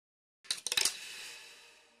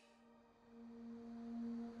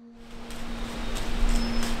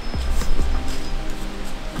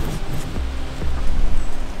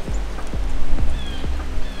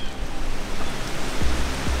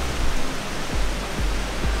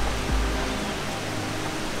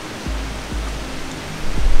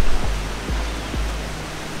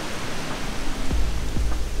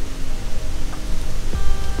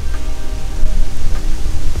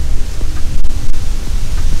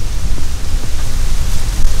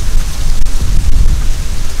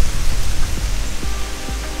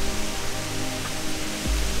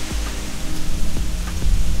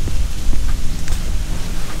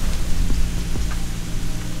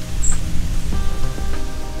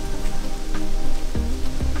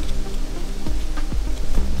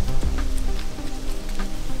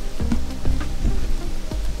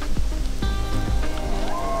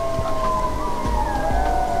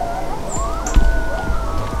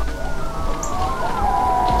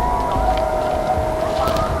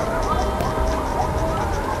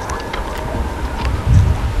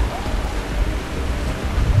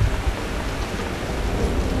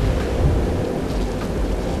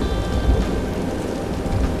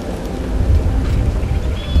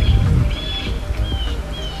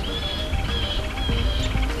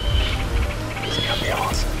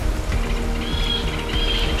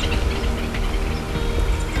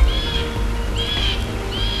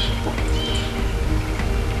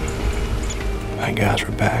Alright guys,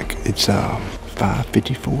 we're back. It's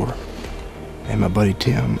 5:54 and my buddy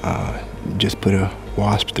Tim just put a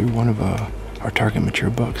wasp through one of our target mature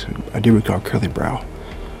bucks. I do recall curly brow.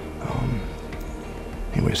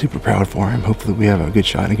 Anyway, super proud for him. Hopefully we have a good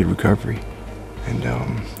shot and a good recovery. And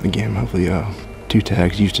again, hopefully 2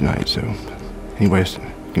 tags used tonight. So anyways,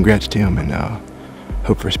 congrats Tim, and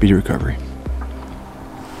hope for a speedy recovery.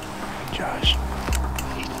 Josh,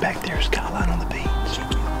 he's back there, skyline on the beach.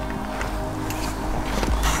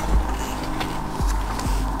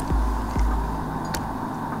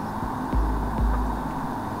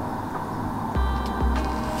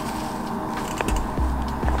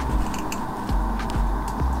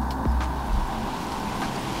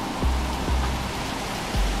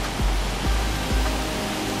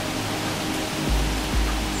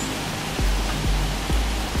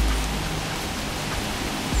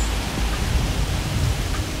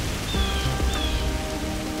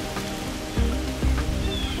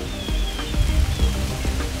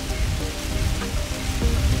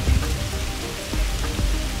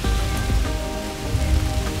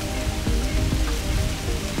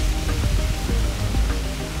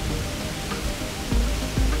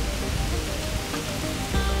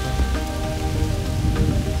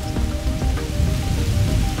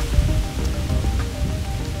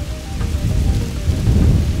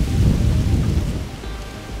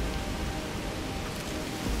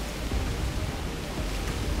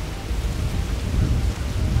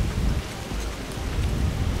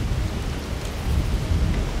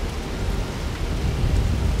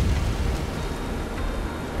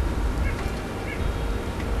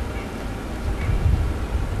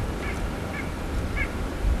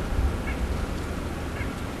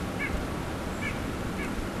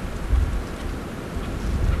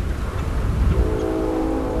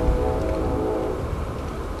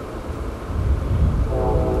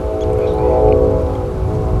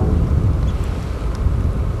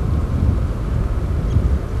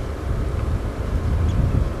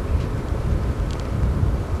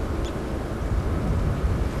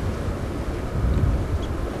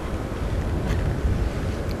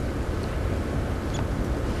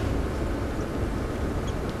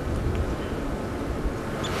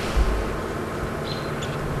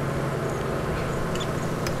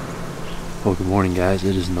 Well, good morning guys.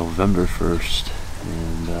 It is November 1st,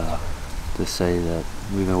 and to say that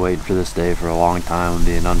we've been waiting for this day for a long time would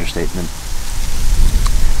be an understatement.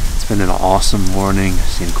 It's been an awesome morning.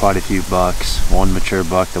 Seen quite a few bucks, one mature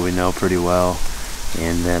buck that we know pretty well,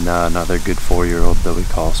 and then another good 4-year-old that we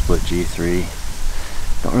call Split G3.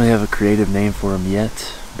 Don't really have a creative name for him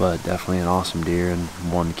yet, but definitely an awesome deer and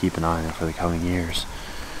one to keep an eye on for the coming years.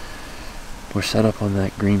 We're set up on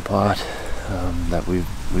that green plot. That we've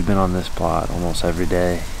been on this plot almost every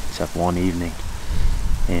day except one evening,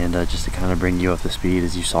 and just to kind of bring you up to speed,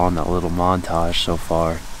 as you saw in that little montage so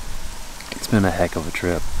far, it's been a heck of a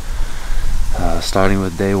trip. Starting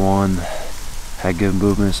with day 1, had good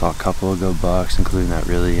movement, saw a couple of good bucks, including that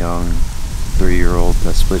really young 3-year-old,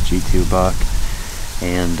 that Split G2 buck,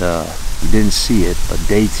 and you didn't see it, but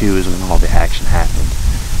day 2 is when all the action happened.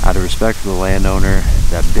 Out of respect for the landowner,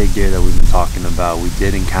 that big deer that we've been talking about, we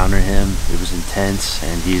did encounter him. It was intense,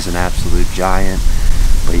 and he's an absolute giant,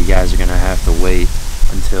 but you guys are going to have to wait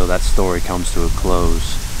until that story comes to a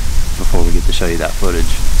close before we get to show you that footage.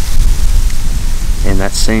 And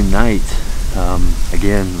that same night,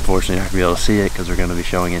 again, unfortunately you're not going to be able to see it because we're going to be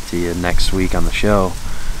showing it to you next week on the show,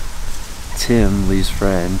 Tim, Lee's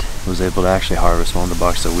friend, was able to actually harvest one of the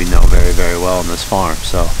bucks that we know very, very well on this farm.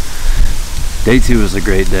 So day 2 was a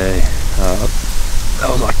great day. That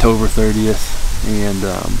was October 30th, and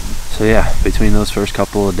so yeah, between those first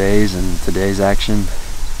couple of days and today's action,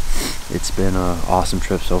 it's been an awesome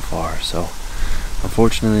trip so far. So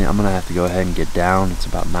unfortunately I'm gonna have to go ahead and get down. It's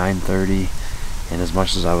about 9:30, and as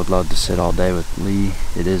much as I would love to sit all day with Lee,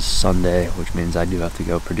 it is Sunday, which means I do have to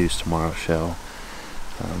go produce tomorrow's show.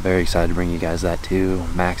 Very excited to bring you guys that too.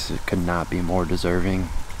 Max could not be more deserving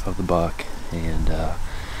of the buck, and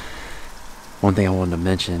one thing I wanted to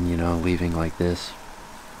mention, you know, leaving like this,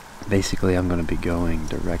 basically I'm going to be going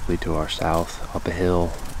directly to our south, up a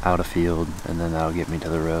hill, out a field, and then that'll get me to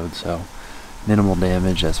the road. So minimal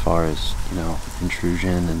damage as far as, you know,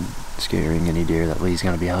 intrusion and scaring any deer that Lee's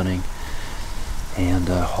going to be hunting. And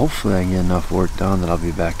hopefully I can get enough work done that I'll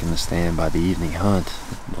be back in the stand by the evening hunt.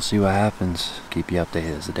 We'll see what happens. Keep you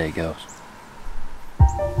updated as the day goes.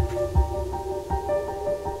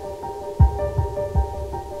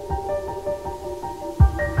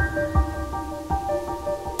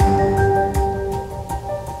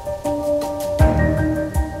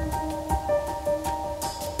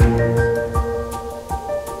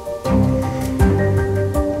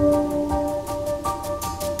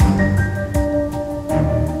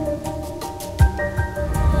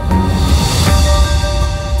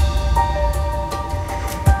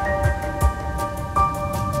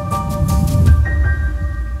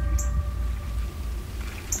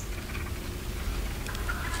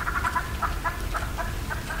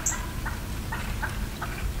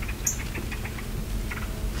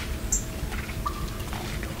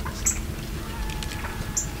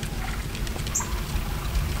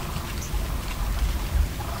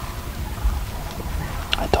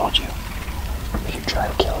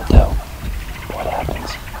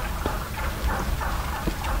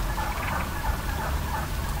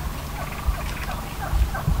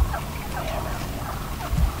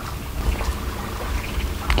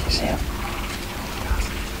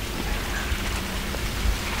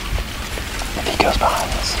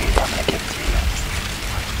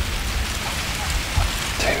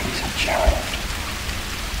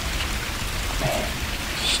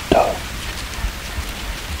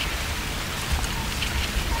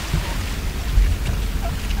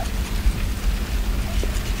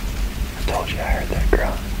 you I heard that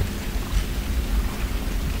grunt.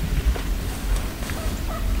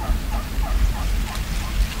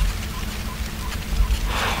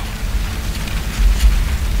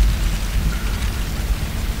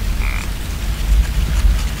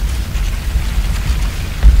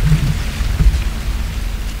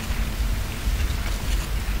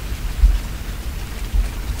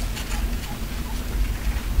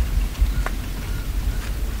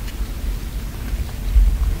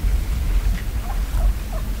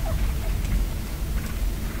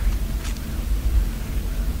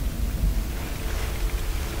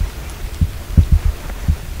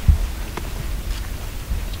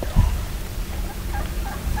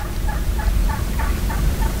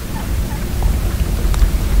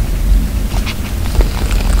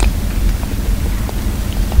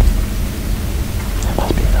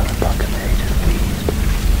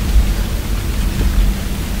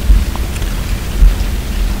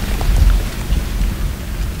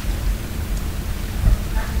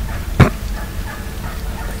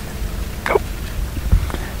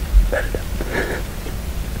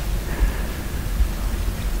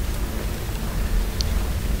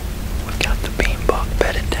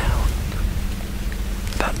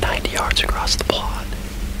 Across the plot.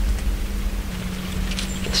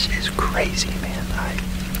 This is crazy, man.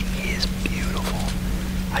 He is beautiful.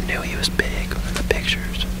 I knew he was big in the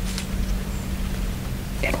pictures.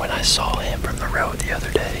 And when I saw him from the road the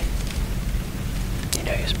other day, you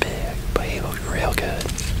know he was big, but he looked real good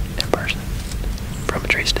in person from a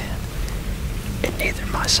tree stand. And neither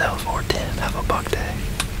myself or Tim have a buck day.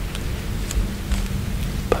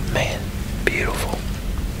 But man, beautiful.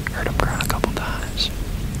 Heard him cry a couple times.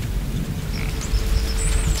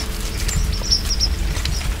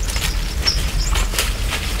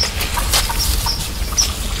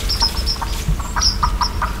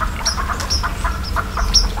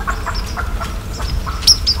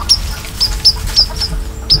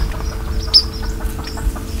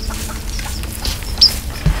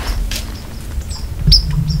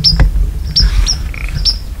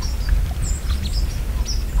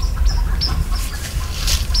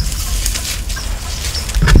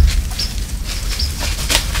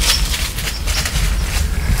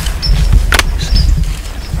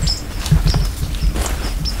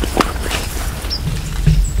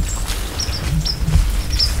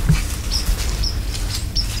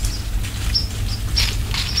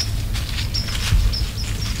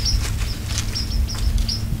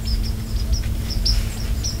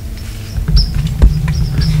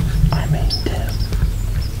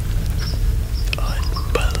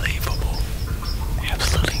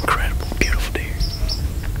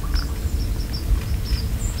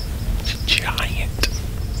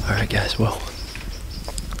 Alright guys, well,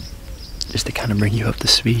 just to kind of bring you up to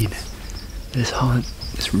speed, this hunt,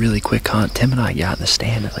 this really quick hunt, Tim and I got in the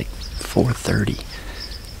stand at like 4:30,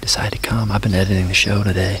 decided to come. I've been editing the show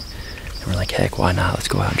today, and we're like, heck, why not? Let's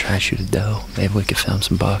go out and try and shoot a doe. Maybe we could film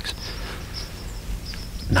some bucks.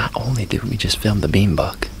 Not only did we just film the bean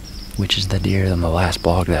buck, which is the deer on the last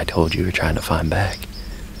blog that I told you we were trying to find back,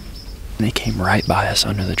 and they came right by us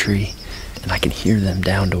under the tree, and I can hear them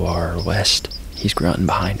down to our west. He's grunting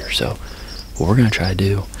behind her, so what we're gonna try to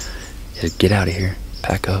do is get out of here,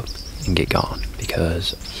 pack up, and get gone,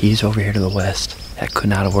 because he's over here to the west. That could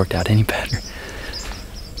not have worked out any better.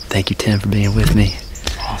 Thank you, Tim, for being with me.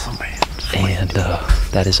 Awesome, man. And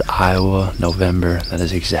that is Iowa, November. That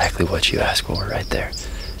is exactly what you asked for right there.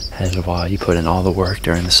 That is why you put in all the work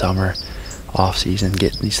during the summer, off season,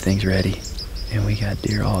 getting these things ready, and we got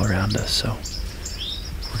deer all around us, so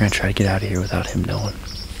we're gonna try to get out of here without him knowing.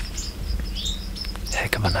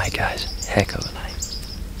 Heck of a night, guys. Heck of a night.